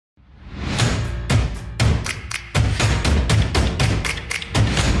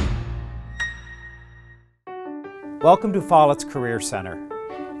Welcome to Follett's Career Center.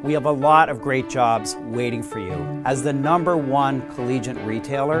 We have a lot of great jobs waiting for you. As the #1 collegiate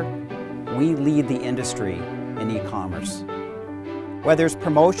retailer, we lead the industry in e-commerce. Whether it's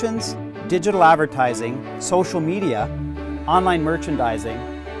promotions, digital advertising, social media, online merchandising,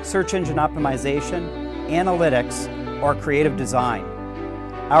 search engine optimization, analytics, or creative design,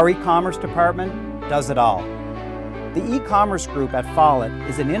 our e-commerce department does it all. The e-commerce group at Follett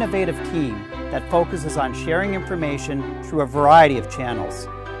is an innovative team that focuses on sharing information through a variety of channels,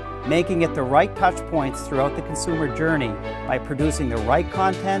 making it the right touch points throughout the consumer journey by producing the right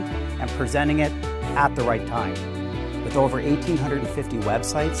content and presenting it at the right time. With over 1,850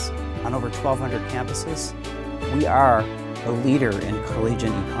 websites on over 1,200 campuses, we are the leader in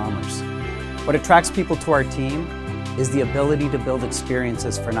collegiate e-commerce. What attracts people to our team is the ability to build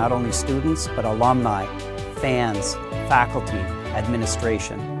experiences for not only students, but alumni, fans, faculty,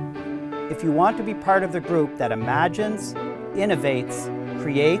 administration. If you want to be part of the group that imagines, innovates,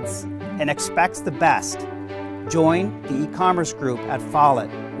 creates, and expects the best, join the e-commerce group at Follett,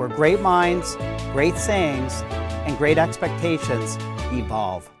 where great minds, great sayings, and great expectations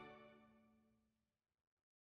evolve.